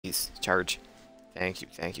Jeez, charge. Thank you,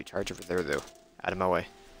 thank you. Charge over there, though. Out of my way.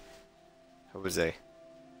 Jose.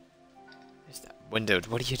 Is that windowed?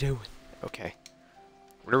 What are you doing? Okay.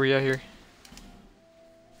 Where are we at here?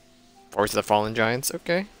 Forest of the Fallen Giants?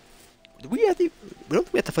 Okay. Do we have to... We don't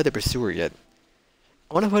think we have to fight the Pursuer yet.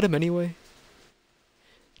 I want to fight him anyway.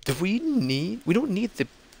 Do we need... We don't need the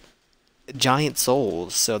giant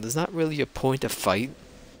souls, so there's not really a point to fight.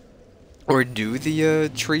 Or do the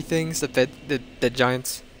tree things that fed the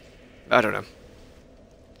giants. I don't know.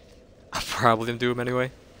 I'll probably gonna do them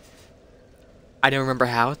anyway. I don't remember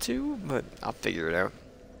how to, but I'll figure it out.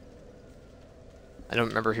 I don't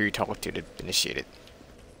remember who you talked to initiate it.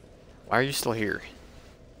 Why are you still here?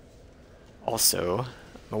 Also,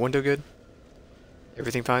 my window good?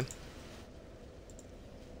 Everything fine?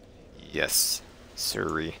 Yes,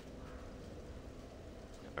 sorry.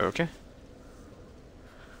 Okay.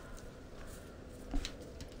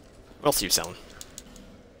 What else are you selling?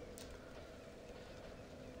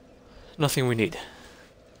 Nothing we need.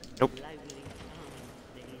 Nope.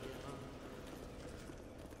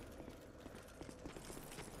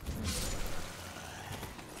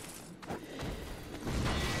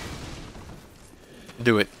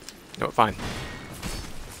 Do it. No, fine.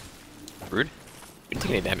 Rude. You didn't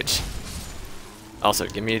take any damage. Also,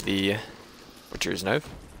 give me the butcher's knife.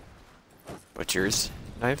 Butcher's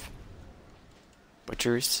knife.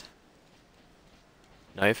 Butcher's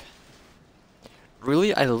knife.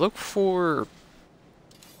 Really, I look for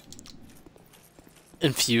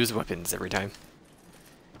infused weapons every time.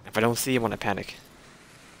 If I don't see them, I want to panic.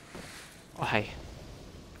 Oh, hi.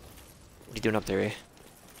 What are you doing up there, eh?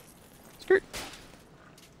 Skirt.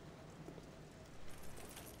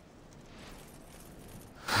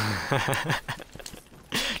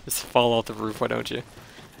 Just fall off the roof, why don't you?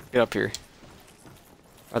 Get up here.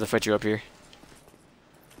 I'll have to fight you up here.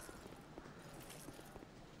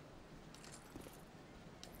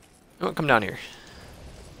 Oh, come down here.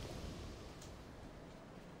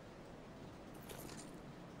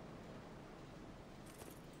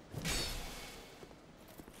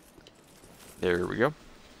 There we go.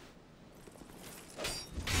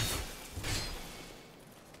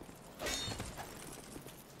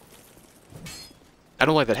 I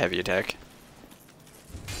don't like that heavy attack.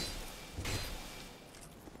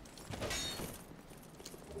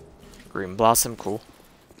 Green Blossom, cool.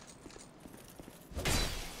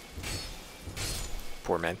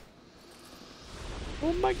 Poor man.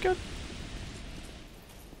 Oh my god.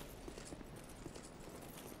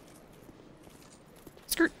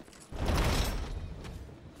 Skirt.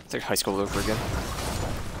 It's like high school over again.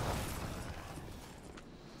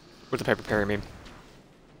 With the Piper Perry meme.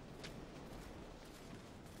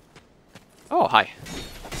 Oh, hi.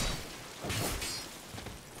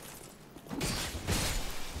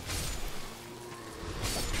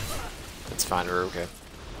 That's fine, we're okay.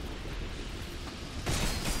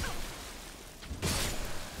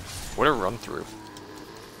 What a run through.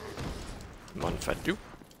 Monfadu.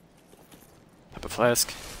 Pepper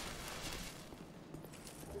Flask.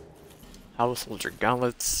 Hollow Soldier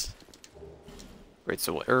Gauntlets. Great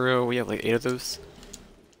Soul Arrow. We have like 8 of those.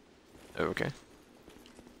 Oh, okay.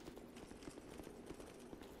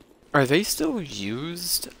 Are they still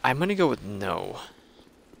used? I'm gonna go with no.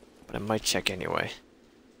 But I might check anyway.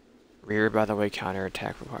 Rear, by the way, counter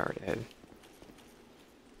attack required head.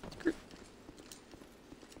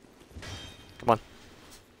 Come on.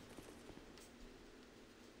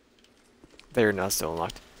 They're not still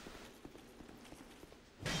unlocked.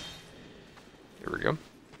 Here we go.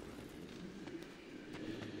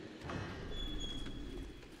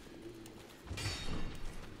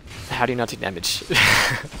 How do you not take damage?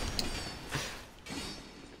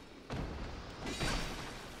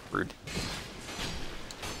 Rude.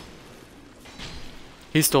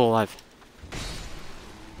 He's still alive.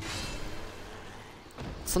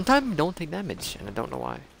 Sometimes we don't take damage, and I don't know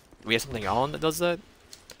why. Do we have something on that does that?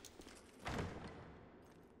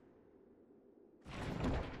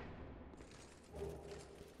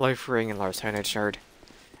 Life Ring and Lars Tynite Shard.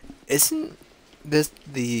 Isn't this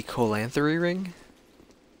the Colanthery Ring?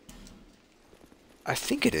 I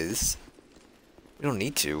think it is. We don't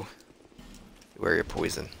need to. Wary of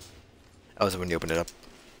poison. That was when you opened it up.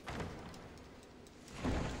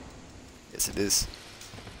 Yes, it is.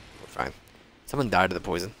 We're fine. Someone died of the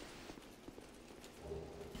poison.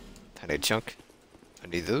 Tiny chunk. I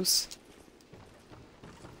need those.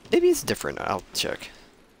 Maybe it's different. I'll check.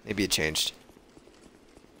 Maybe it changed.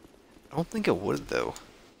 I don't think it would, though.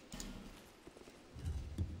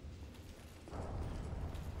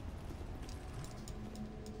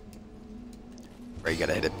 Right, you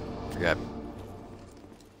gotta hit it. Forgot.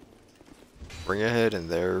 Ring ahead, and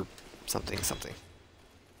they're something something.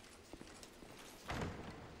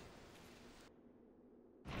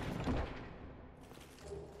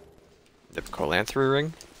 The Colanthry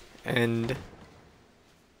ring, and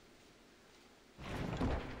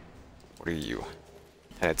what are you?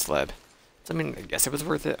 Head slab. So, I mean, I guess it was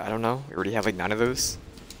worth it. I don't know. We already have like 9 of those.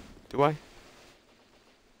 Do I?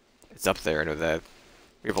 It's up there. I know that.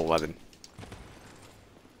 We have 11.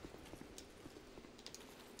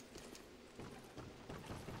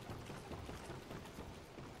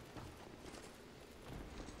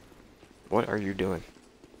 What are you doing?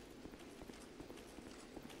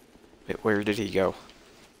 Wait, where did he go?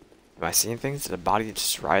 Am I seeing things? Did the body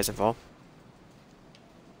just rise and fall?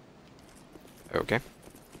 Okay.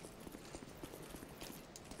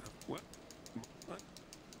 What?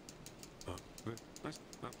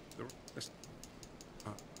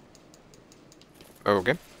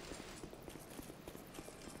 Okay.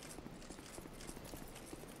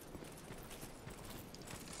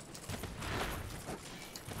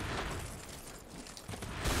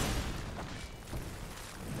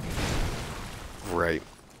 Right.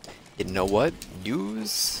 You know what?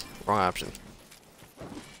 Use... Wrong option.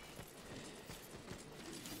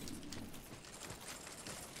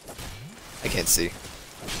 I can't see.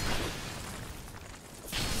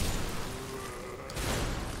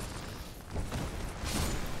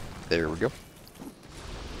 There we go.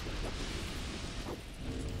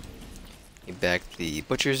 Get back the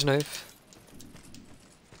butcher's knife.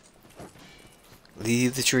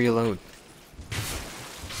 Leave the tree alone.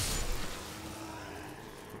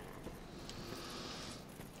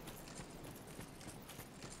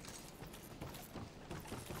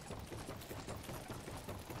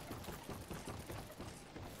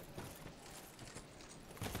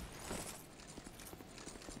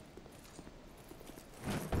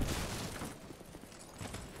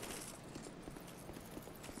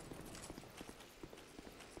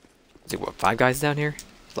 Is it what, 5 guys down here?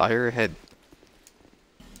 Flyer ahead.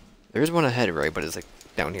 There's one ahead, right? But it's like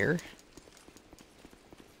down here?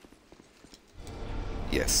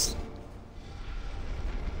 Yes.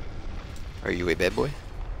 Are you a bad boy?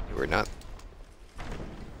 You are not.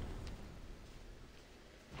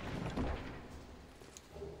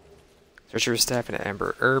 Sorcerer's staff and an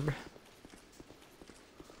amber herb.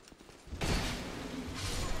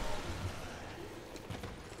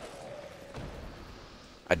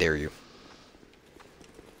 I dare you.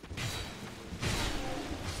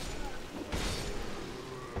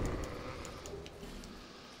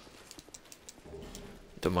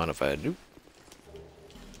 Don't mind if I do.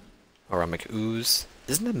 Aramic ooze.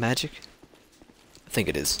 Isn't that magic? I think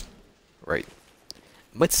it is. Right.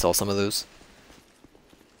 Might sell some of those.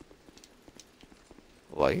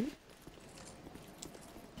 Light.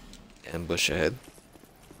 Ambush ahead.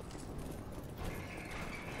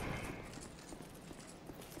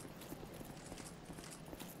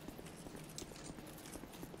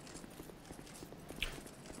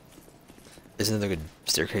 Isn't there a good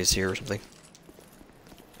staircase here or something?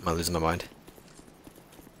 Am I losing my mind?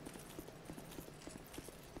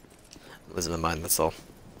 I'm losing my mind, that's all.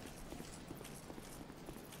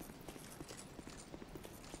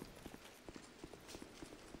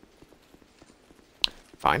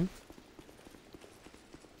 Fine.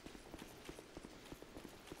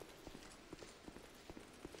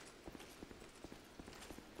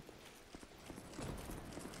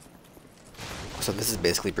 So this is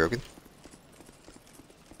basically broken?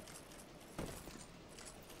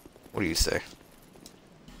 What do you say?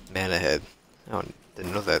 Man ahead. Oh,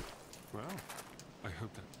 didn't know that. Well, I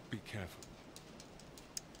hope that. Be careful.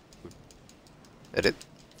 Edit.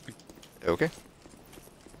 Okay.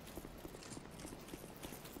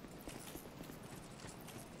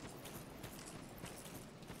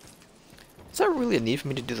 Is that really a need for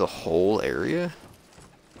me to do the whole area?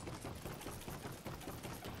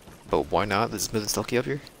 But why not? There's smooth and silky up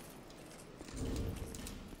here.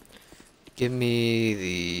 Give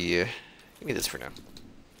me this for now.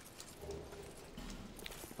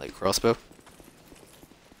 Like crossbow.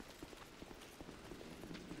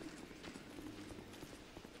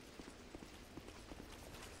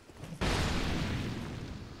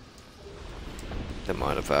 Don't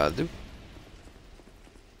mind if I do.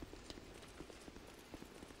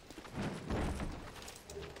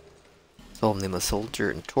 So I'll name a soldier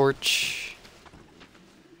and torch.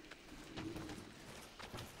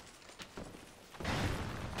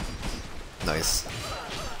 Nice.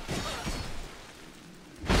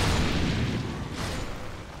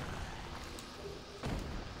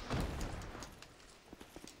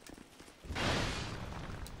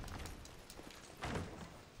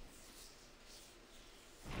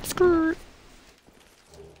 Skirt.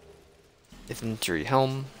 Infantry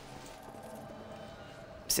helm.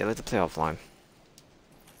 See, I like to play offline.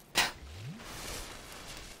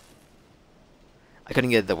 I couldn't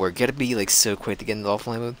get that word. Gotta be like so quick to get into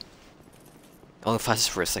offline mode. It only flashes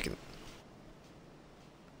for a second.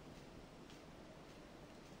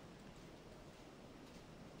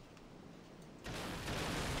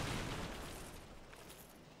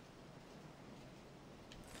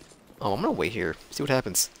 Oh, I'm gonna wait here. See what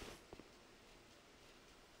happens.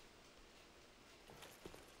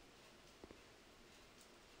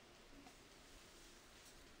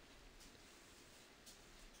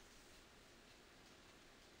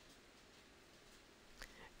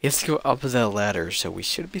 He has to go up that ladder, so we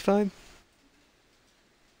should be fine.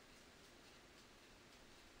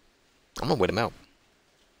 I'm gonna wait him out.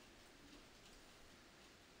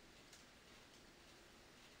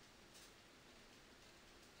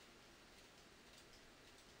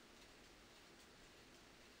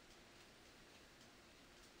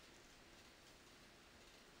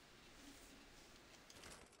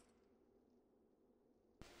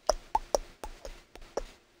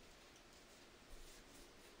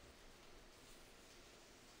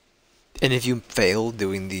 And if you fail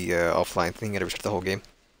doing the offline thing, you gotta restart the whole game.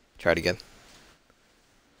 Try it again.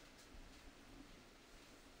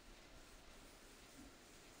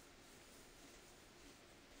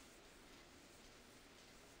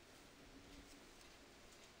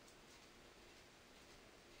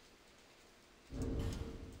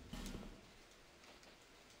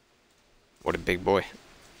 What a big boy.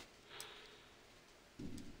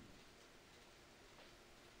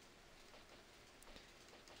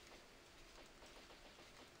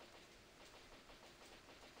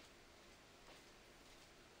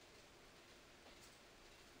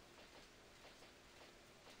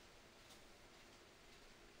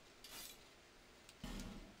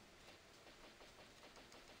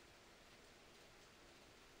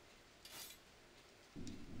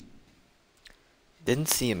 Didn't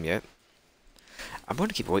see him yet. I'm going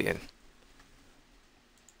to keep waiting.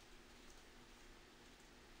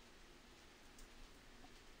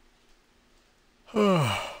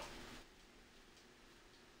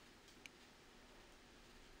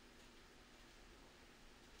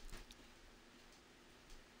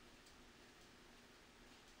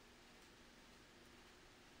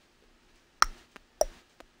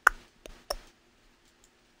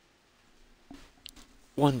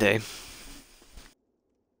 One day.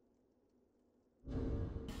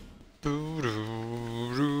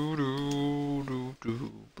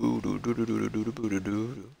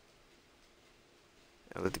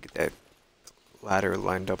 I'll have to get that ladder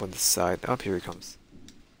lined up on the side. Up here he comes.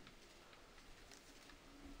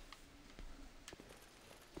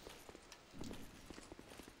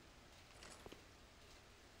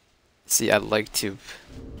 See, I'd like to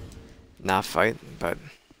not fight, but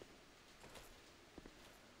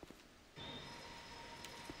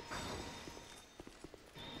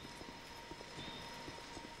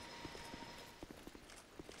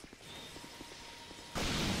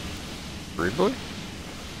rude boy?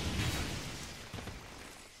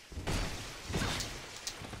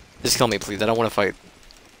 Just kill me, please. I don't want to fight.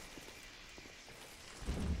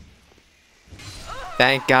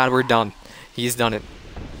 Thank God we're done. He's done it.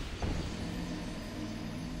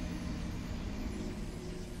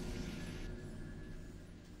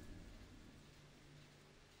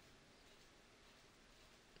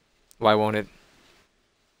 Why won't it?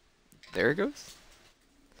 There it goes.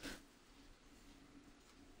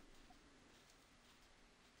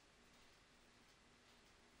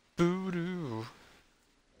 Boo-doo.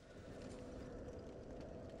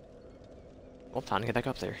 Well, time to get back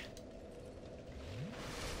up there.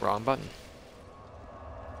 Wrong button.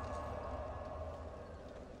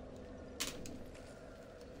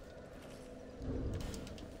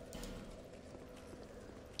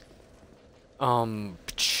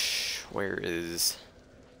 Where is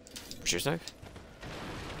Butcher's knife?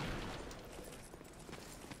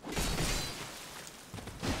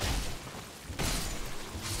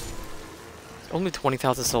 Only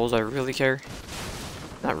 20,000 souls, I really care.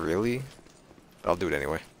 Not really, but I'll do it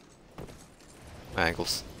anyway. My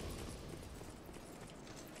ankles.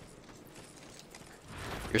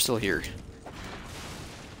 You're still here.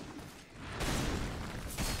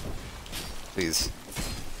 Please.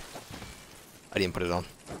 I didn't put it on.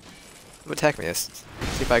 Don't attack me, see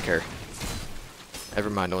if I care.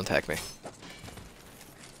 Never mind, don't attack me.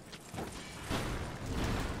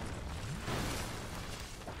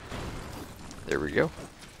 There we go.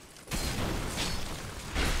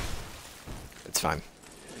 It's fine.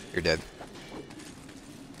 You're dead.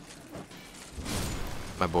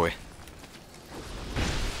 My boy.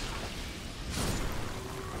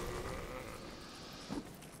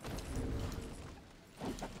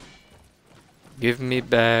 Give me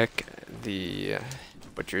back the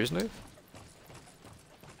butcher's knife.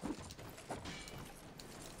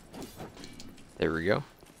 There we go.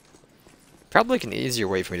 Probably like an easier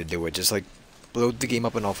way for me to do it, just like load the game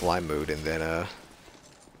up in offline mode and then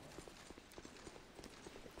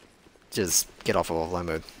just get off of offline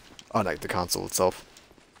mode on like the console itself.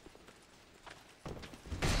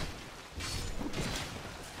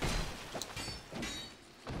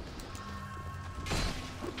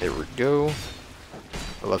 There we go.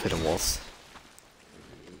 I love hitting walls.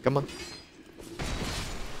 Come on.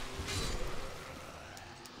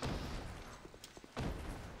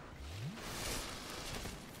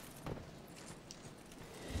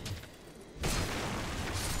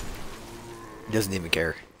 He doesn't even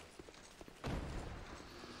care.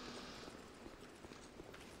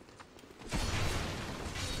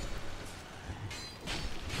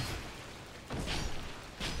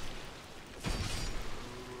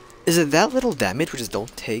 Is it that little damage we just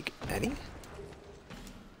don't take any?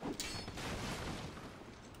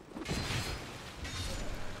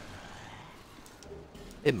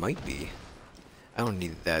 It might be. I don't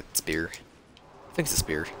need that spear. I think it's a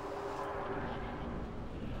spear.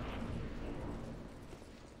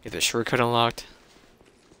 Get the shortcut unlocked.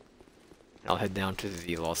 I'll head down to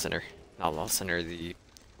the Law Center. Not Law Center, the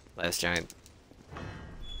last giant.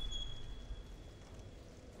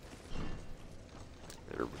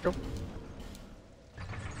 There we go.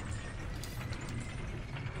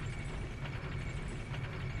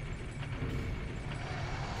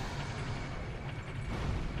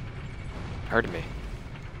 Pardon me.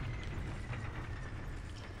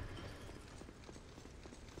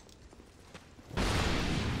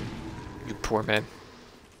 You poor man.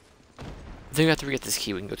 I think after we get this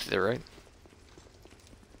key, we can go through there, right?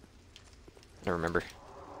 I don't remember.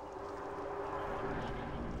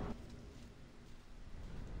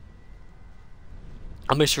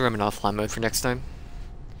 I'll make sure I'm in offline mode for next time.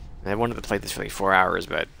 I wanted to play this for like 4 hours,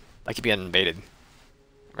 but I keep getting baited.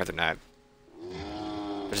 Rather not.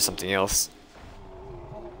 But just something else.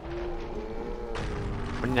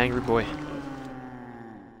 What an angry boy.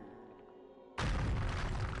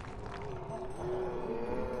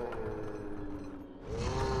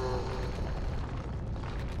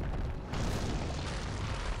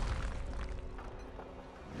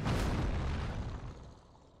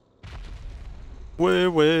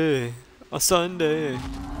 Way, a Sunday.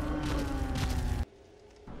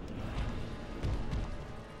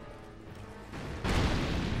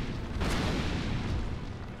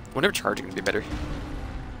 Whenever charging would be better.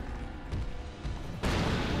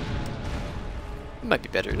 It might be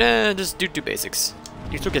better. Nah, just do basics.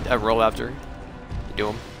 You still get a roll after you do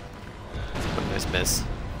them. What a nice mess.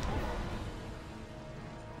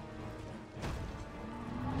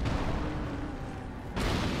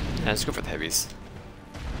 Yeah, let's go for the heavies.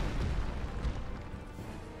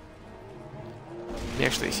 Can he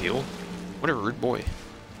actually heal? What a rude boy.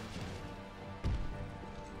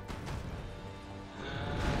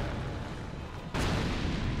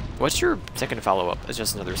 What's your second follow-up? It's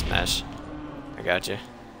just another smash. I gotcha.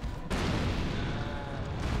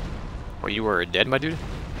 Oh, you are dead, my dude?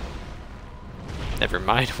 Never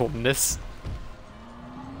mind, we'll miss.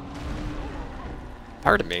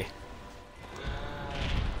 Pardon me.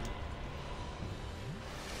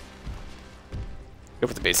 Go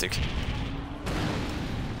for the basic.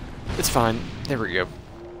 It's fine. There we go.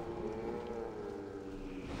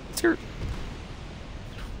 Let's go.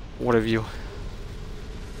 What of you?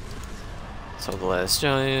 So the last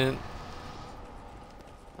giant.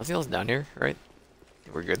 Nothing else down here, right?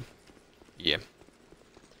 We're good. Yeah.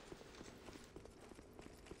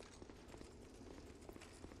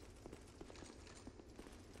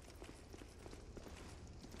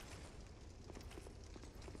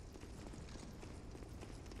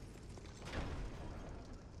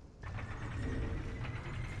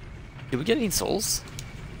 Did we get any souls?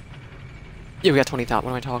 Yeah, we got 20,000.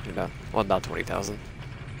 What am I talking about? Well, about 20,000.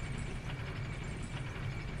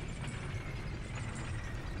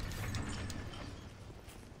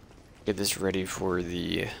 Get this ready for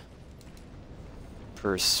the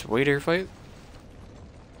Persuader fight.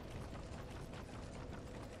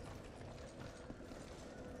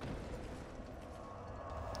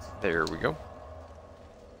 There we go.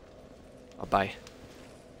 Bye.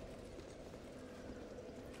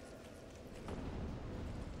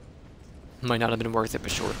 Might not have been worth it,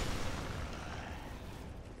 but sure.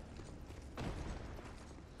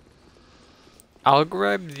 I'll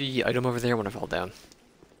grab the item over there when I fall down.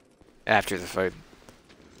 After the fight.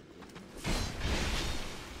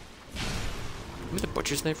 Give me the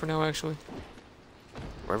butcher's knife for now, actually.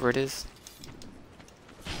 Wherever it is.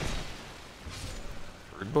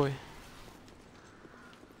 Rude boy.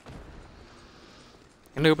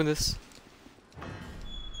 Can I open this?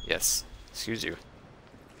 Yes. Excuse you.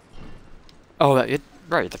 Oh,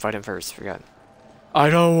 right, to fight him first. Forgot.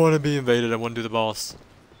 I don't want to be invaded. I want to do the boss.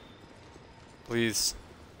 Please.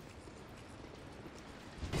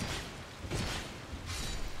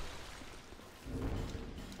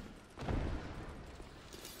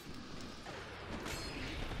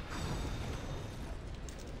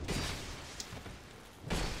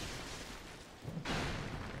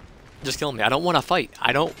 Just kill me. I don't want to fight.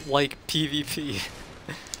 I don't like PvP.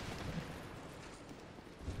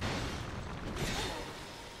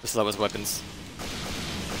 Just love his weapons.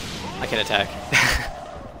 I can attack.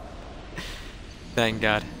 Thank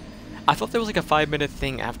God. I thought there was like a 5-minute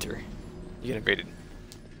thing after you get invaded.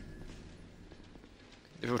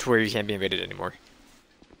 To where you can't be invaded anymore.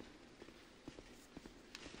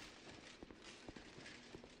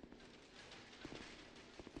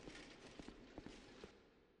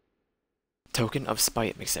 Token of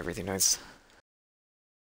Spite makes everything nice.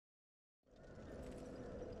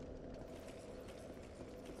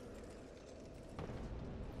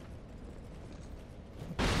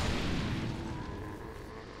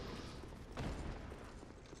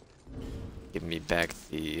 Give me back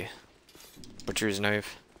the butcher's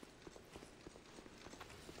knife.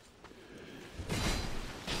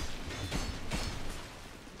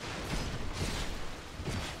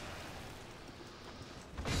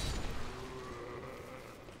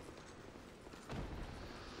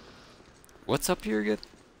 What's up here again?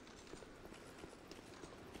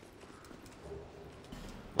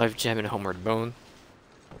 Life Gem and Homeward Bone.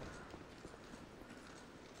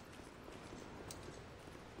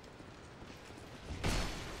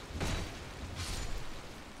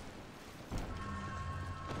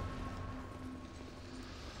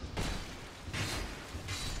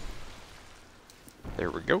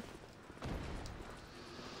 There we go. What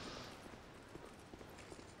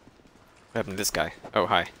happened to this guy? Oh,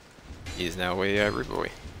 hi. He is now a rude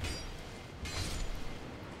boy.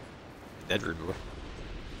 Dead rude boy.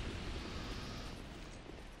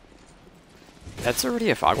 That's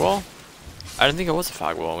already a fog wall? I didn't think it was a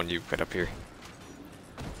fog wall when you put up here.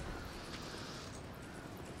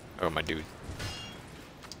 Oh, my dude.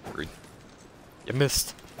 Rude. You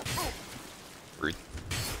missed. Rude.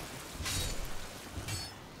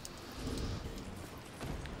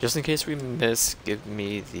 Just in case we miss, give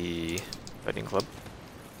me the fighting club.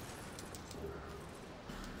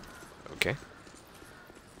 Okay.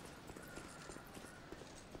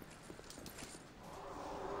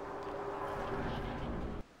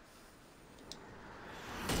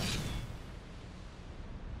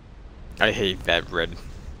 I hate that red,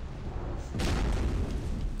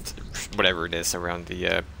 whatever it is around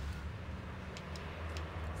the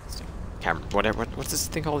camera. Whatever. What's this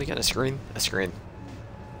thing called again? A screen? A screen.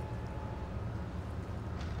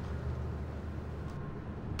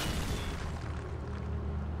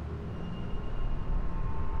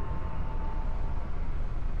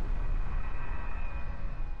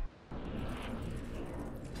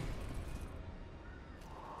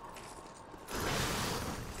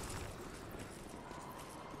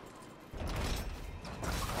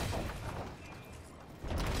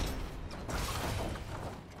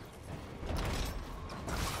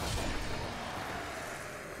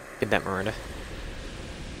 Get that, Miranda.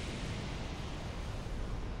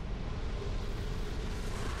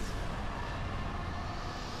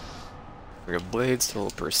 We got Blade,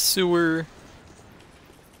 still Pursuer.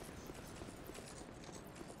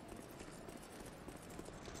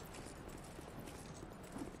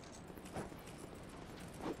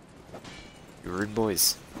 You rude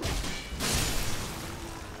boys.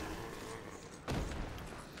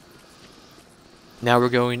 Now we're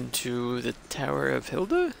going to the Tower of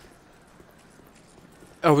Hilda?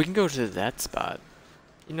 Oh, we can go to that spot.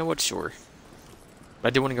 You know what? Sure. But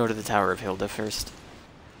I do want to go to the Tower of Hilda first.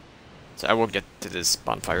 So I will get to this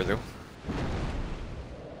bonfire, though.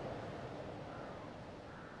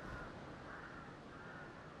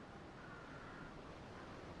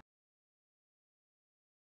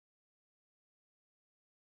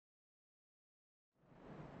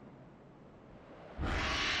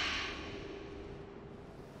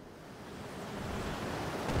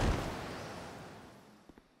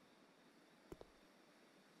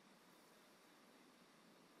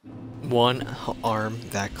 One arm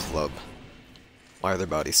that club. Why are there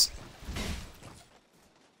bodies?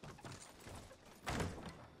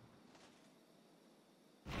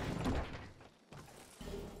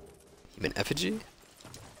 Human effigy?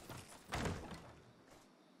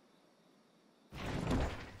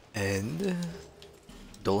 And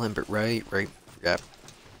Dolham, but right, forgot.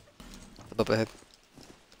 up ahead.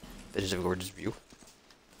 Visions of a gorgeous view.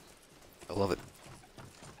 I love it.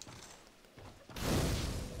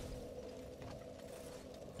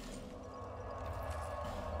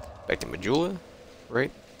 Back to Majula,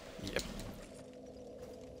 right? Yep.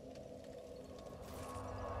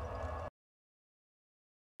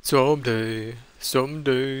 Someday,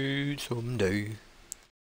 someday, someday.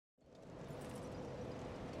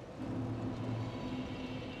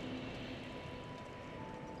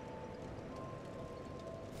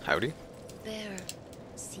 Howdy. Bearer,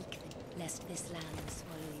 seek them, lest this land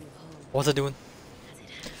swallow you whole, What's it doing? as it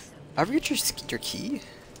has so Have you many. got your key?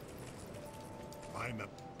 I'm a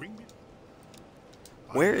bring me.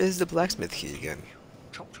 Where is the blacksmith key again?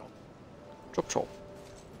 Chop chop. Chop chop.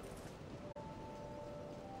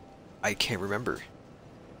 I can't remember.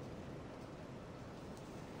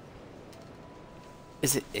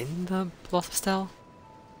 Is it in the Bluffstyle?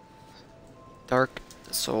 Dark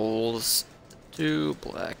Souls 2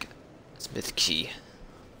 Black Smith Key.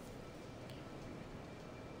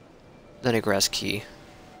 Then a grass key.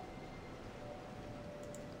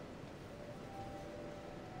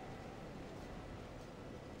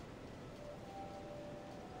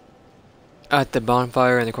 At the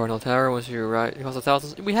bonfire in the Cardinal Tower, once you arrive, it costs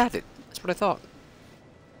 1,000. We have it. That's what I thought.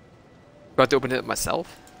 Got to open it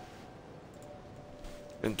myself.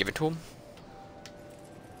 And give it to him.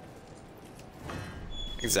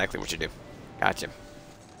 Exactly what you do. Gotcha.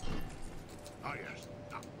 Ah yes.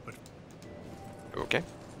 Ah, but Okay.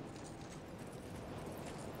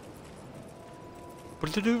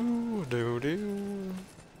 What to do? Do.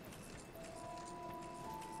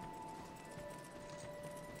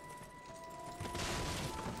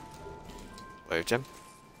 Wait, Jim.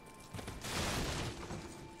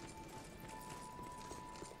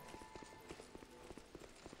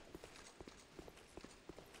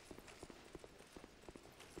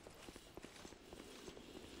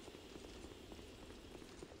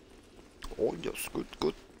 Oh yes, good,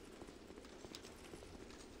 good.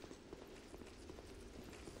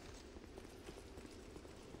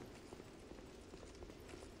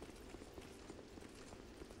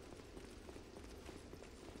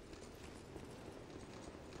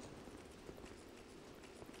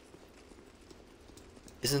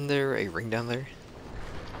 Isn't there a ring down there?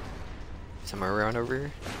 Somewhere around over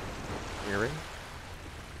here? Ring a ring?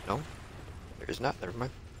 No? There is not, never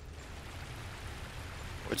mind.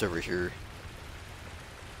 What's over here?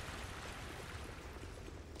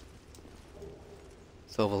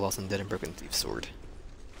 Silva lost and dead and broken thief's sword.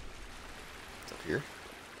 It's up here.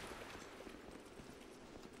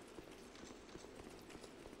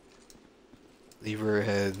 Lever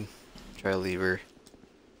ahead. Try lever.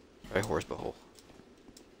 Try horse butthole.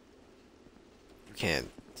 You can't,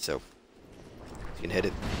 so you can hit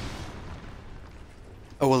it.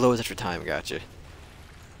 Oh, well, low is extra time, gotcha.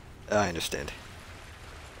 I understand.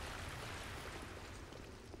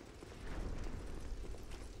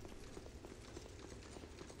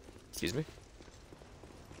 Excuse me?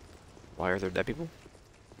 Why are there dead people?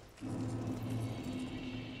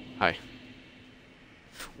 Hi.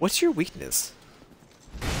 What's your weakness?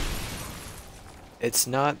 It's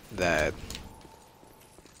not that.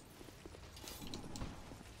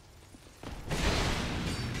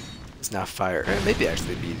 It's not fire. Maybe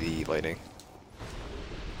actually be the lightning.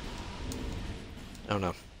 I don't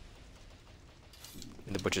know.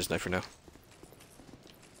 And the butcher's knife for now.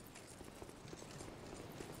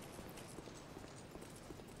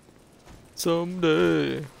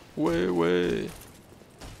 Someday, way.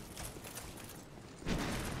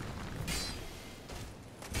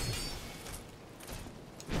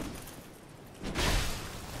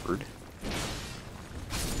 Bird.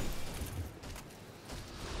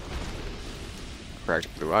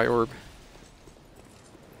 Cracked blue eye orb.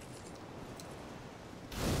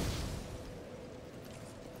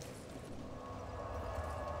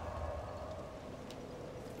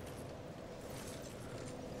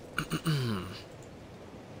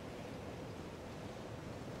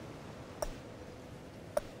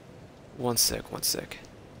 One sec.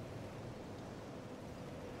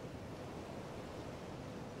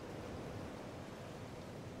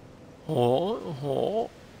 Oh.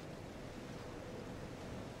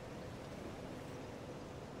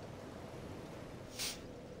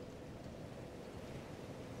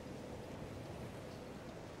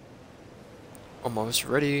 Almost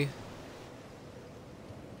ready.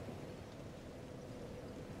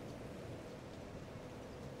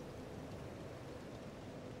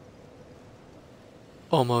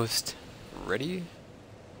 Almost ready.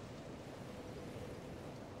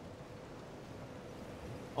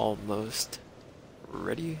 Almost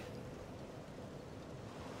ready.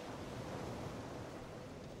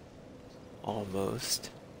 Almost.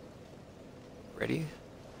 Ready?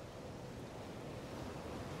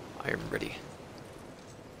 I am ready.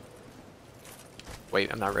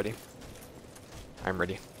 Wait, I'm not ready. I'm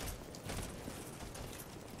ready.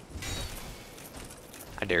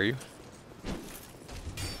 I dare you.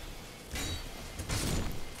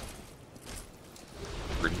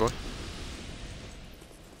 Rude boy.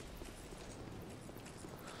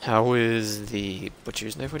 How is the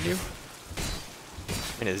butcher's knife with you?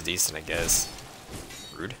 I mean, it's decent, I guess.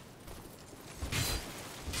 Rude.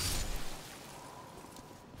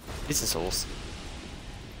 Decent souls.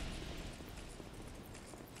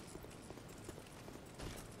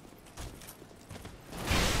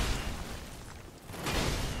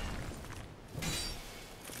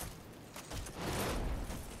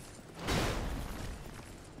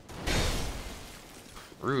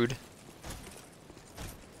 Rude.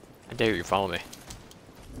 I dare you, follow me.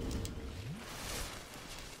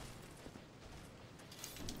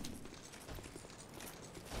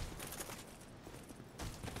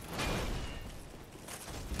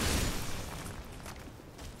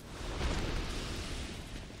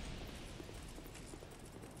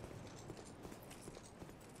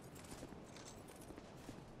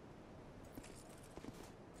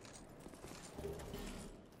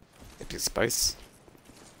 Epic spice.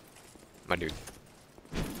 My dude.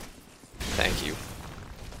 Thank you.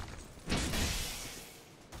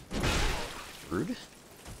 Rude?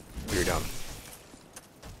 You're dumb.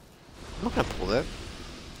 I'm not gonna pull that.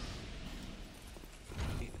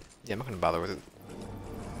 Yeah, I'm not gonna bother with it.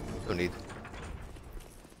 No need.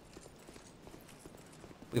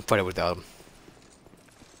 We can fight it without him.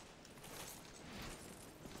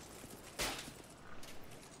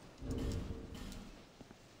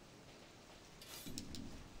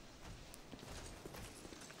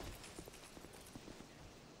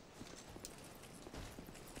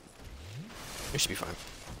 You should be fine.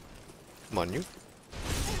 Come on, you.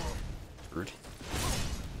 Rude.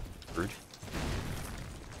 Rude.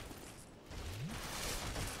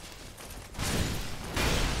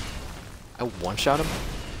 I one-shot him?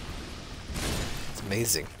 It's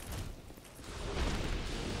amazing.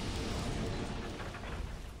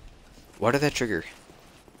 Why did that trigger?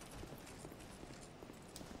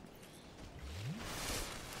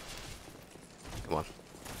 Come on.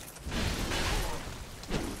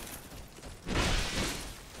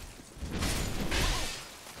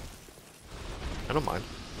 I don't mind.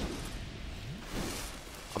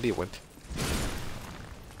 I'll be a wimp.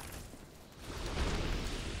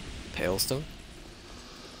 Palestone?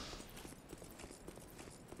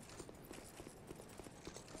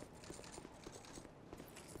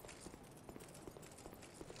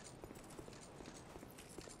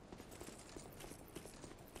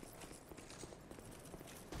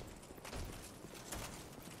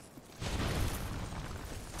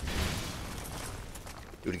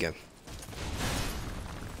 Do it again.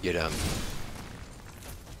 Get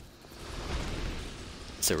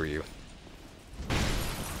so were you.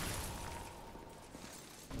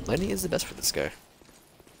 Lenny is the best for this guy.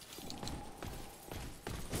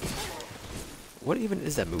 What even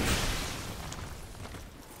is that move?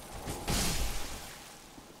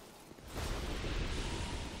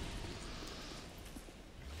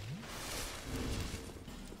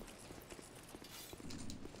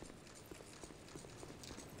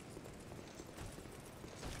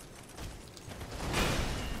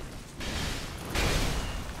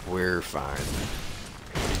 We're fine.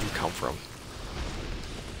 Where did you come from?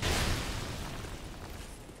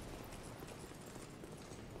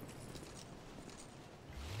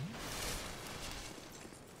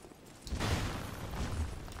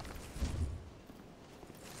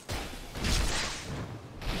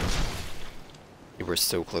 You were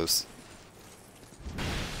so close.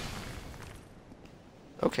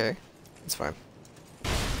 Okay, that's fine.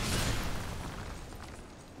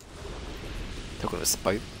 Took on a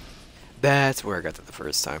spite. That's where I got to the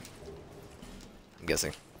first time. I'm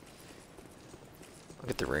guessing. I'll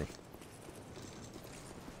get the ring.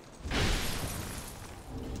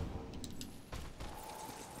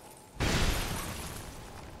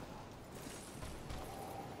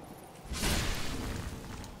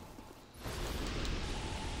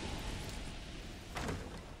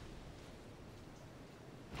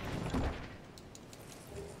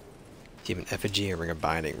 Demon effigy and ring of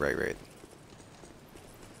binding, right.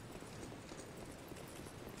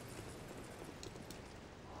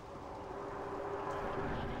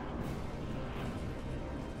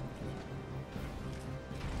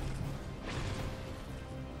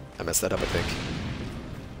 I messed that up, I think.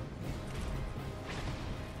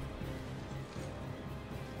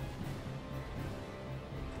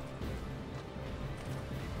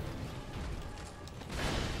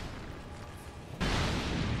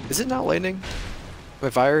 Is it not lightning? My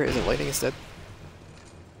fire? Is it lightning instead?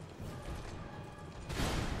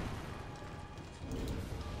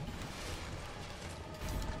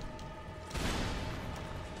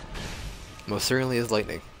 Most certainly is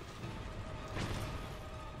lightning.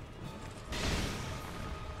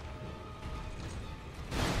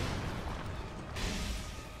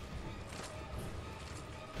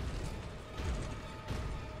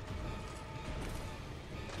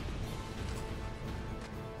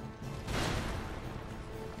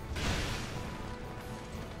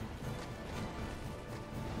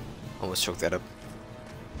 Almost choked that up.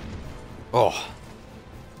 Oh.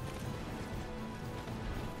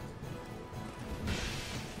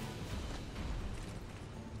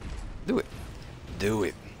 Do it. Do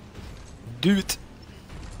it. Do it.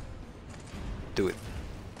 Do it.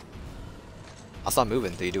 I'll stop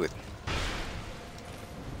moving until you do it.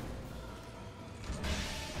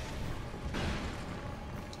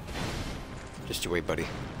 Just you wait, buddy.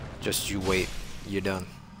 Just you wait. You're done.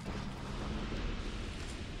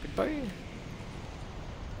 Goodbye.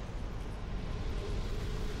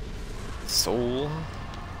 Soul.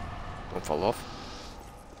 Don't fall off.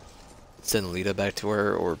 Send Lita back to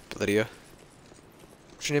her, or Lydia.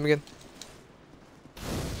 What's your name again?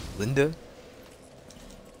 Linda?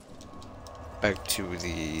 Back to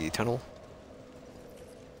the tunnel.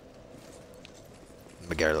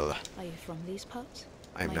 Miguel. Are you from these parts?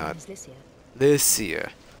 I'm My not. name is Lycia.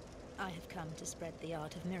 Lycia. I have come to spread the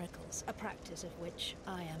art of miracles, a practice of which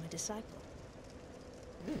I am a disciple.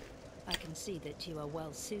 I can see that you are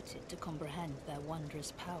well suited to comprehend their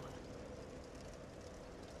wondrous power.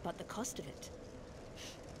 But the cost of it,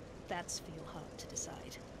 that's for your heart to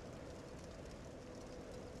decide.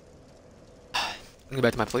 Go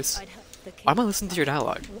back to my place. I'd help the king. Why am I listening to your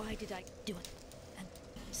dialogue? Why did I do it? And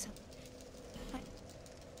so,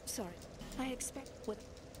 sorry. I expect what.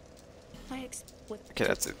 Okay,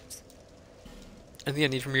 that's it. Anything I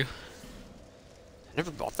need from you? I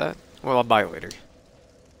never bought that. Well, I'll buy it later.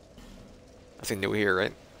 Nothing new here,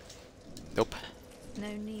 right? Nope.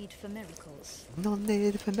 No need for miracles. No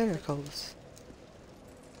need for miracles.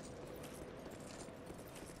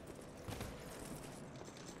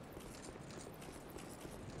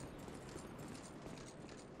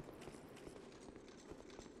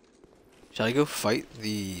 Shall I go fight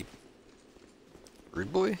the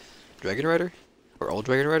Rude Boy? Dragon Rider? Or Old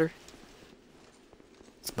Dragon Rider?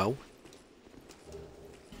 It's Mo.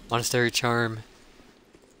 Monastery Charm.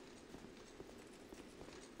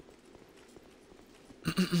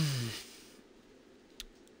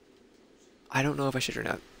 I don't know if I should or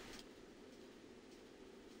not.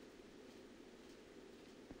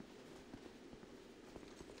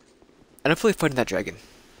 I don't feel like fighting that dragon.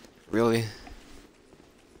 Really?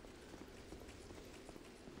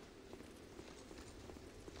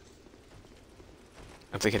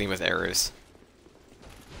 I'm like hitting him with arrows.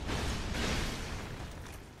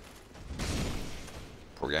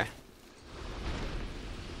 Poor guy.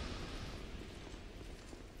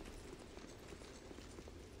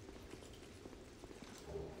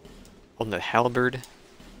 Holding the halberd.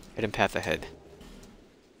 Hidden path ahead.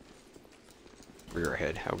 Rear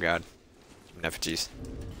ahead. Oh god. Human effigies.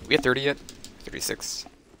 We at 30 yet? 36.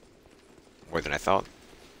 More than I thought.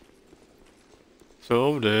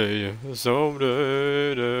 Someday,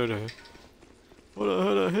 someday, da, da.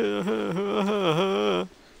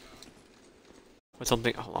 What's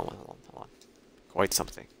something? Hold on, hold on. Quite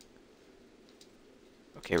something.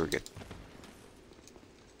 Okay, we're good.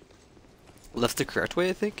 Left the correct way,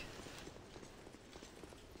 I think?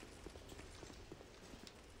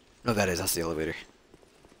 No, that's the elevator.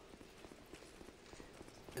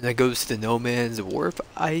 And that goes to the No Man's Wharf,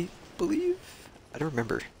 I believe? I don't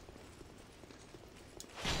remember.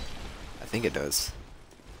 I think it does.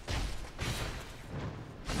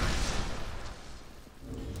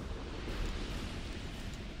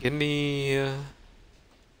 Give me...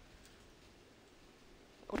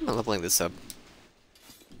 what am I leveling this up?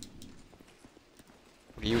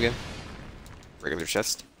 What are you again? Regular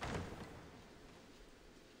chest?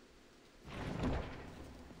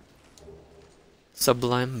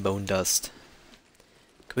 Sublime Bone Dust.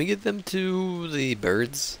 Can we get them to the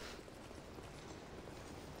birds?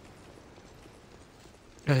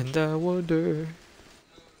 And I wonder...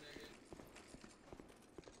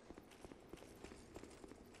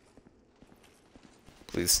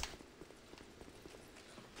 Please.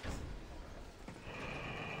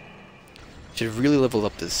 Should really level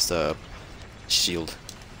up this shield.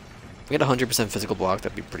 If we get 100% physical block,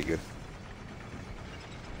 that'd be pretty good.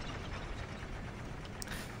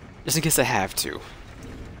 Just in case I have to.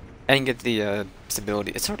 And get the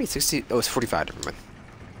stability. It's already 60. Oh, it's 45. Never mind.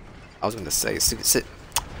 I was gonna say 60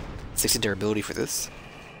 durability for this.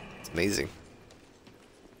 It's amazing.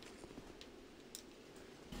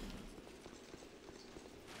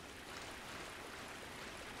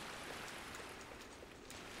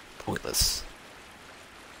 Pointless.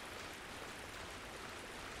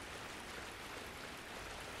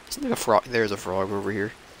 Isn't there a frog? There's a frog over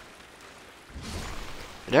here.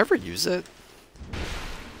 Did I ever use it?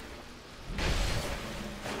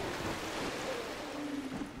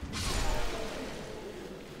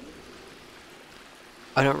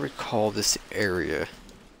 I don't recall this area.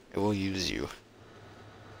 It will use you.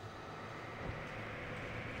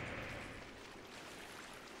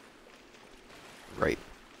 Right.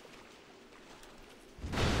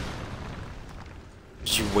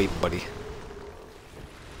 Just you wait, buddy.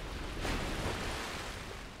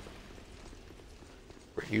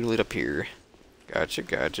 You lead up here. Gotcha,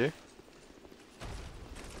 gotcha.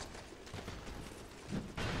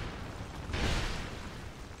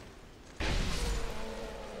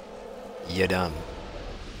 You done.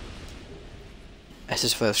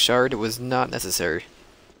 Estus for the shard was not necessary.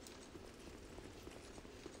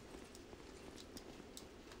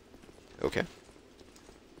 Okay.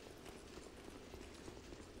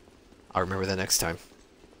 I'll remember that next time.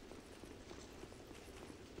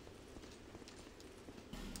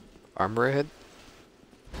 Armor ahead?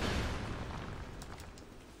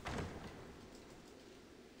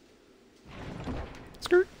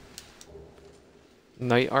 Skirt.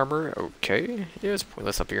 Knight armor, okay. Yeah, it's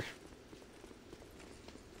pointless up here.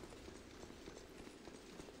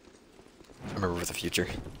 I remember for the future.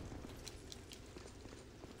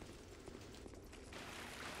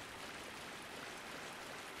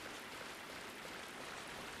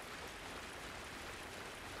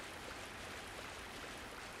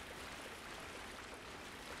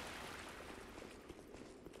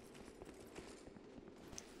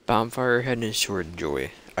 Bonfire head and ensured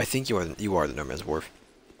joy. I think you are the Nomad Dwarf.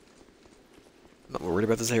 I'm not worried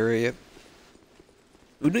about this area yet.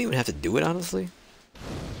 We don't even have to do it, honestly.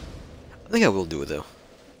 I think I will do it though.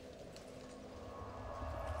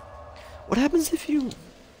 What happens if it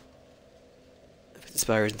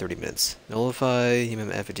expires in 30 minutes? Nullify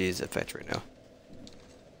human effigies effect right now.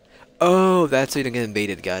 Oh, that's so you don't get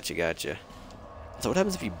invaded. Gotcha, gotcha. So what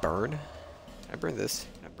happens if you burn? Can I burn this?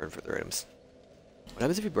 Can I burn further items? What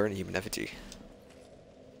happens if you burn a human effigy?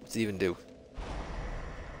 What's it even do?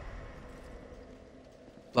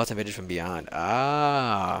 Lots of images from beyond.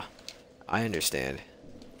 Ah, I understand.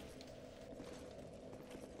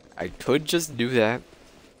 I could just do that.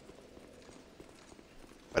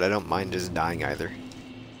 But I don't mind just dying either.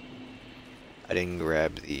 I didn't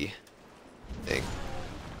grab the thing.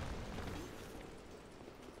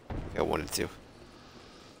 I wanted to.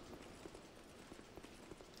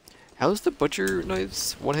 How's the butcher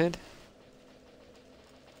knives one hand?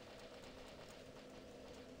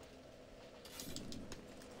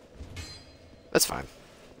 That's fine.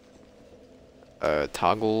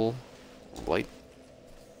 Toggle light.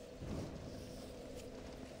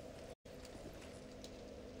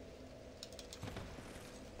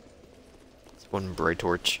 It's one bright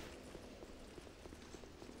torch.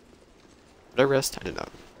 Did I rest? I did not.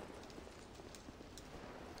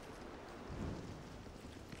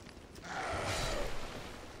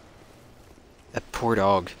 That poor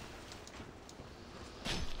dog.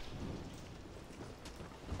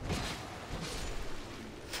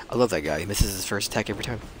 I love that guy. He misses his first attack every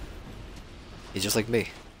time. He's just like me.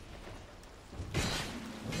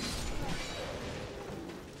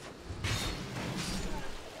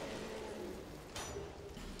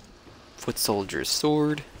 Foot soldier's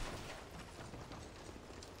sword.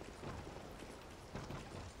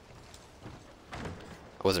 I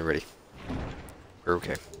wasn't ready. We're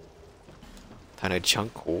okay. Tiny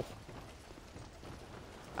chunk, cool.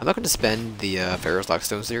 I'm not going to spend the Pharaoh's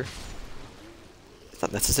Lockstones here. It's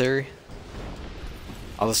not necessary.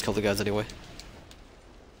 I'll just kill the guys anyway.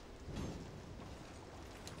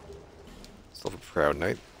 Still a proud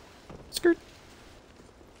knight. Skirt.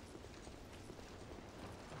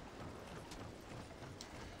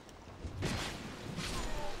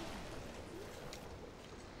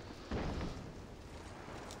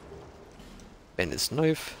 Bend his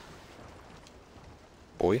knife.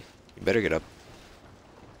 Boy, you better get up.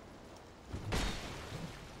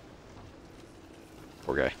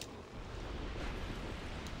 Poor guy.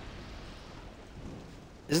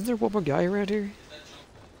 Isn't there one more guy around here?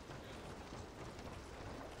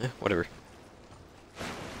 Eh, whatever.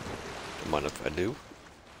 Don't mind if I do.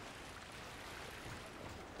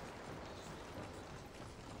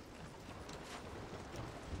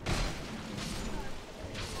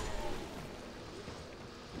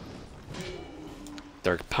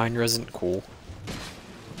 Dark pine resin, cool.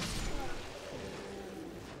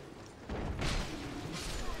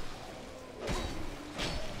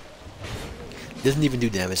 Doesn't even do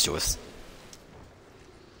damage to us.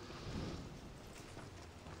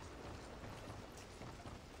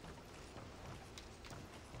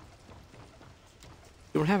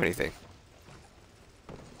 We don't have anything.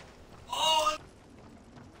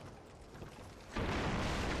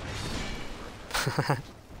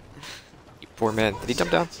 You poor man. Did he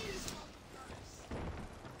jump down?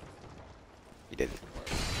 He didn't.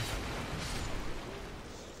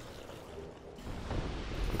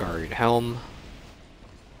 Guardian helm.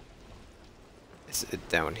 Is it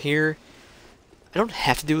down here? I don't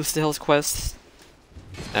have to do a Stale's quest.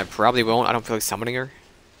 I probably won't. I don't feel like summoning her.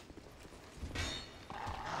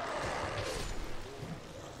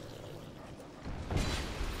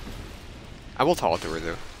 I will talk to her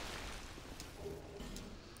though.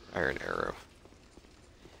 Iron arrow.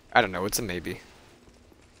 I don't know, it's a maybe.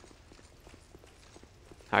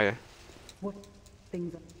 Hiya. What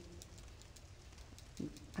things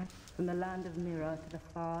are... From the land of Mira to the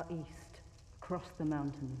far east, across the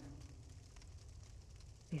mountains.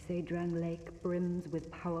 They say Drang Lake brims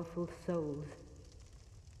with powerful souls.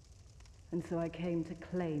 And so I came to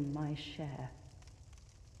claim my share.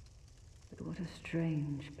 But what a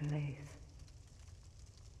strange place.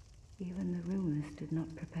 Even the rumors did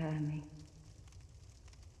not prepare me.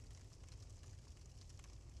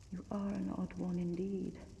 You are an odd one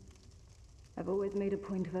indeed. I've always made a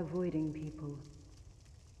point of avoiding people,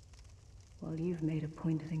 while you've made a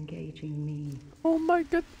point of engaging me. Oh my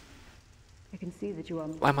god. I can see that you are...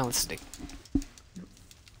 Why am I listening?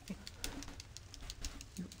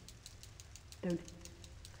 Don't...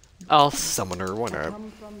 I'll summon her, why I not?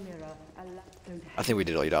 come from Mira. Don't I think we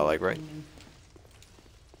did all you'd like, right?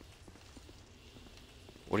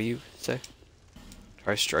 What do you say?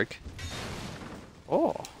 Try strike.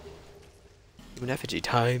 Oh. Human effigy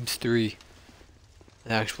times 3.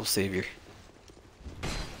 The actual savior.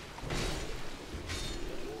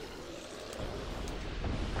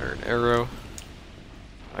 Iron arrow.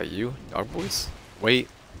 Are you? Dog boys? Wait.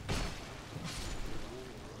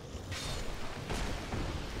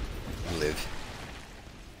 Live.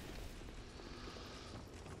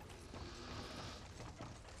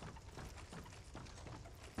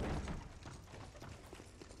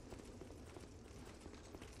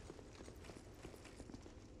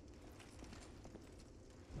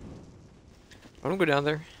 I wanna go down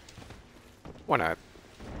there. Why not?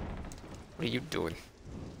 What are you doing?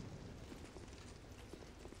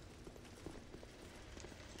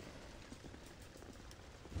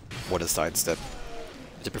 What a sidestep.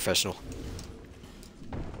 He's a professional.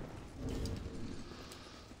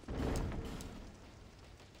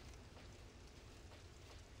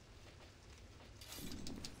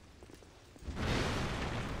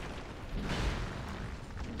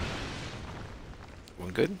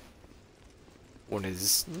 One good. One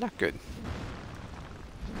is not good.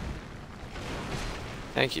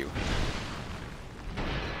 Thank you.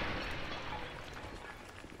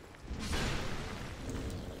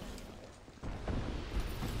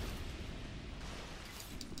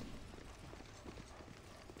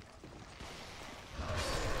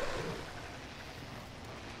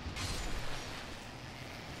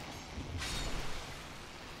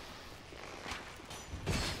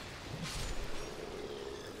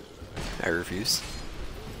 I refuse.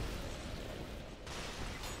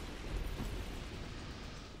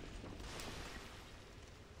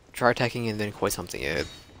 Try attacking and then quite something ahead.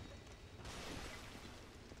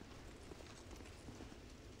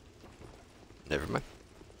 Never mind.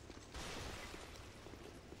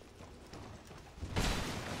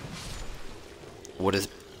 What is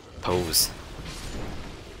pose?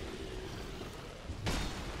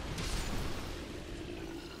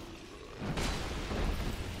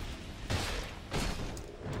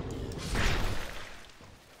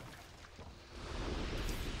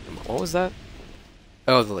 What was that?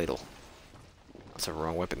 Oh, the ladle. That's a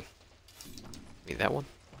wrong weapon. Need that one?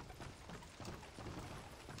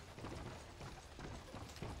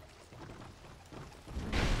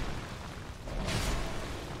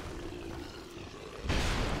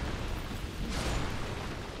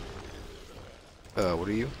 What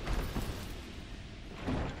are you?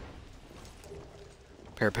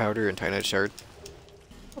 Pear powder and titanite shard.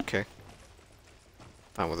 Okay.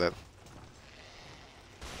 Fine with that.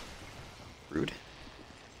 Rude.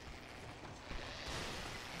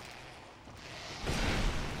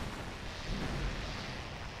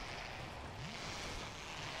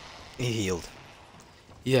 He healed.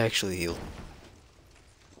 He actually healed.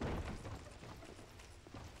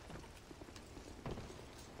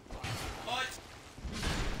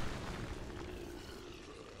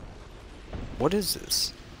 What is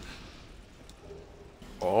this?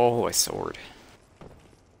 Oh, a sword.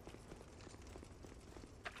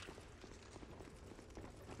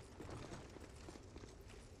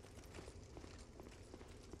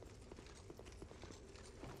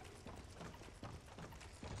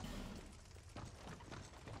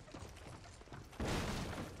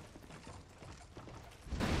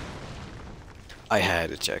 I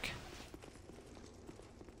had to check.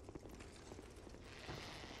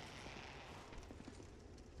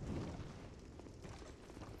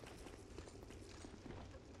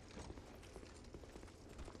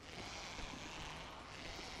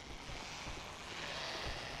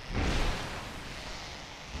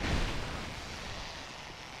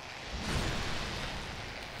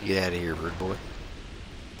 Get out of here, rude boy.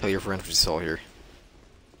 Tell your friends what you saw here.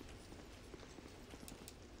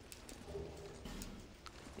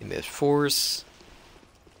 Emit force.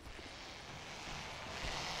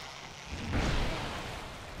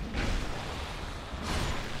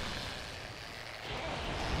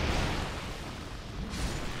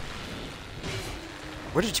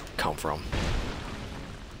 Where did you come from?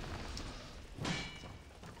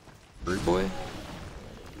 Rude boy?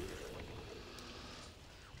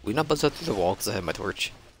 We not bust out through the wall because I have my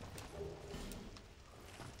torch.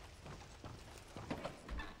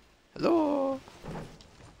 Hello?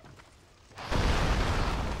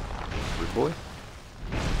 Rude boy?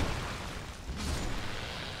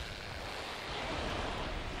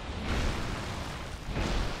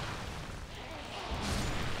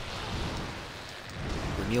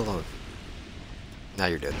 Leave me alone. Now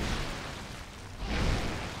you're dead.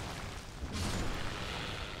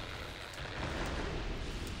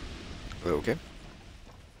 Okay.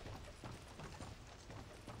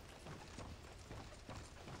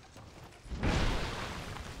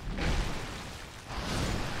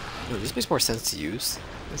 No, this makes more sense to use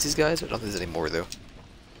as these guys. I don't think there's any more though.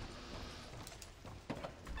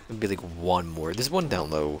 Maybe like one more. There's one down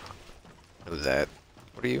low. Know that.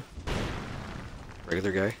 What are you?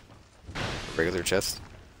 Regular guy? Regular chest?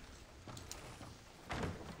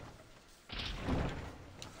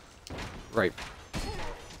 Right.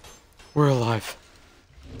 We're alive.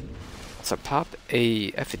 So pop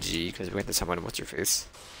a effigy because we went to someone. What's your face?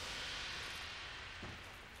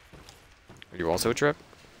 Are you also a trap?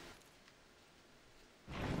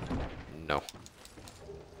 No.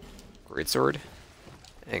 Greatsword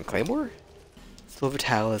and claymore. Silver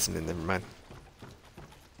talisman. Never mind.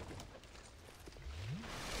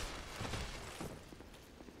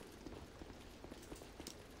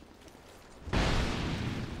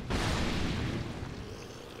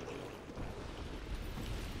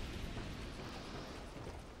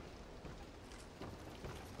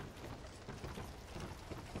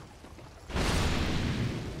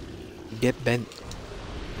 Get bent.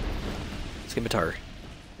 Scimitar.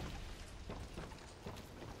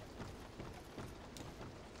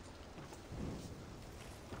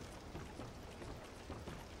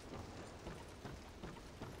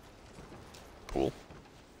 Cool.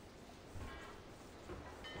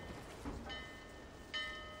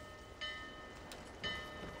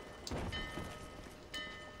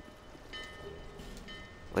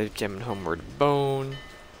 Life gem and homeward bone.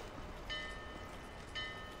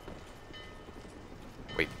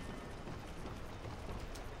 Wait.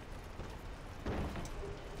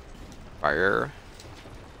 Fire.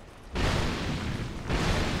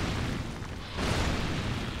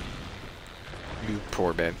 You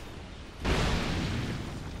poor man.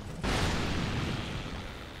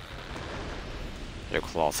 Get a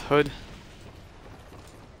cloth hood.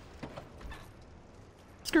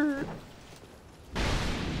 Skirt.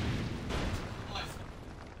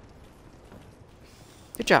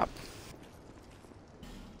 Good job.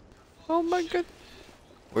 Oh my god.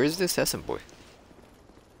 Where's the assassin boy?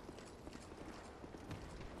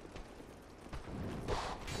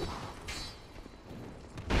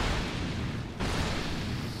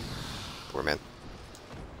 Poor man.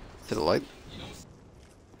 To the light.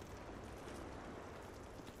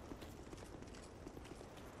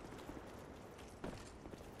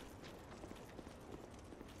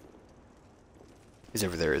 He's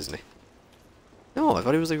over there, isn't he? No, I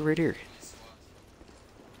thought he was like right here.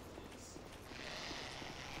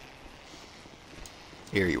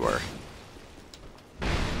 Here you are.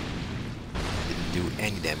 Didn't do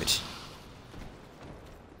any damage.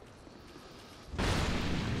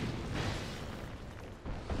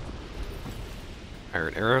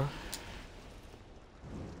 Iron arrow.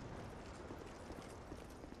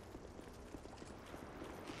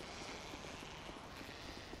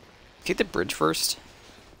 Take the bridge first.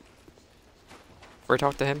 Before I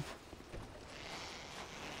talk to him.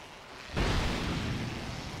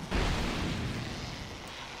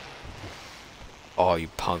 Oh, you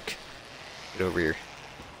punk. Get over here.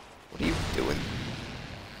 What are you doing?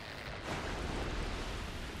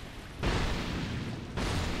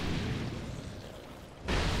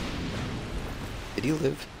 Did you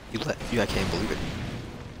live? I can't believe it.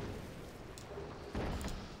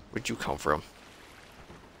 Where'd you come from?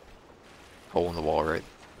 Hole in the wall, right?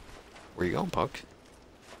 Where you going, punk?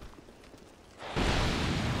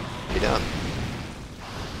 Get down.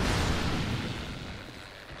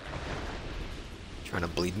 Trying to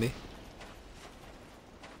bleed me?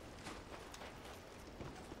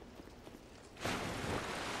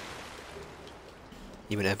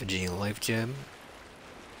 You an effigy in life gem?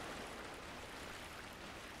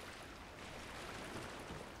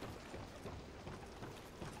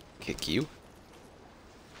 Kick you?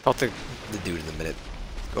 I'll take the dude in a minute.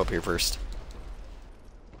 Go up here first.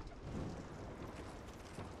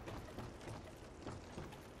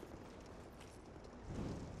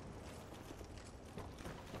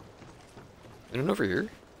 Anyone over here?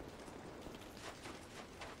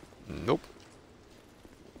 Nope.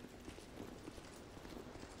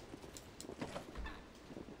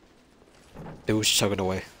 It was chugging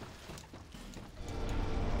away.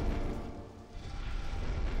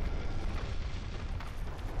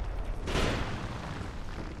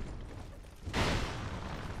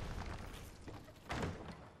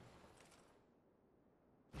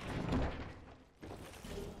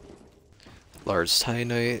 Large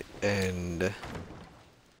Titanite and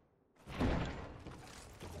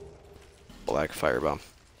Black Firebomb.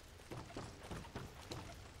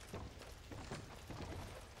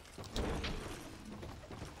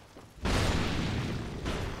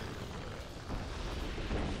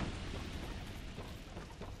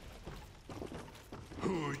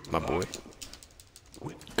 My boy.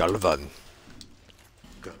 Galvan.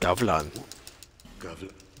 Gavlan.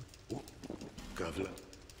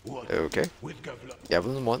 Okay.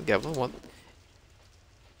 Gavlan 1, Gavlan 1.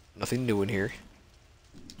 Nothing new in here.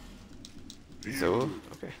 So,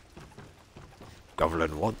 okay.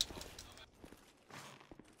 Gavlan 1.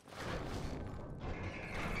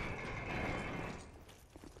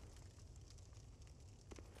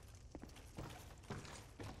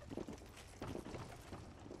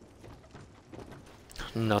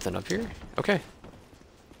 Nothing up here. Okay.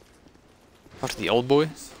 Talk to the old boy.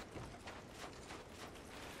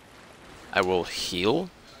 I will heal.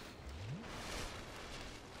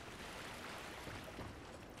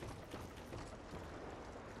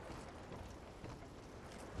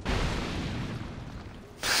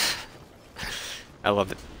 I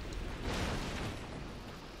love it.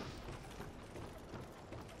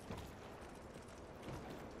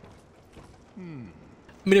 I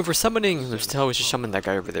mean, if we're summoning, there's still always just summon that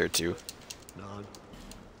guy over there too. None.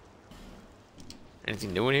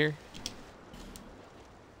 Anything new in here?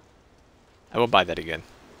 I will buy that again.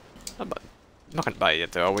 I'm not gonna buy it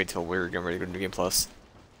yet though. I'll wait till we're getting ready to go to New Game Plus.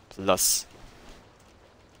 Plus,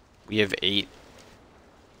 we have 8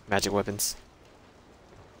 magic weapons.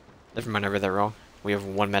 Never mind, I read that wrong. We have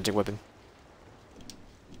 1 magic weapon.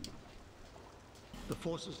 The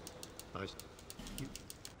forces. You.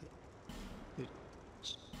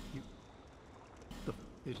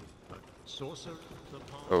 It. Sorcerer.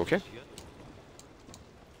 Okay.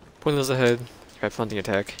 Pointless ahead. Grab flanking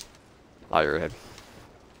attack. Liar ahead.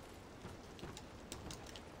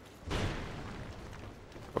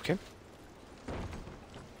 Okay.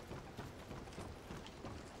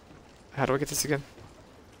 How do I get this again?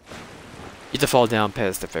 You have to fall down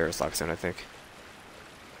past the Ferris lock zone, I think.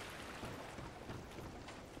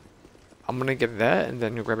 I'm gonna get that and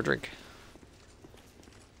then grab a drink.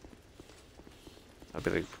 That'll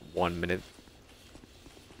be like 1 minute.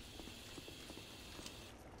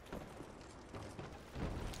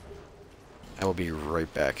 I will be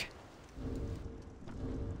right back.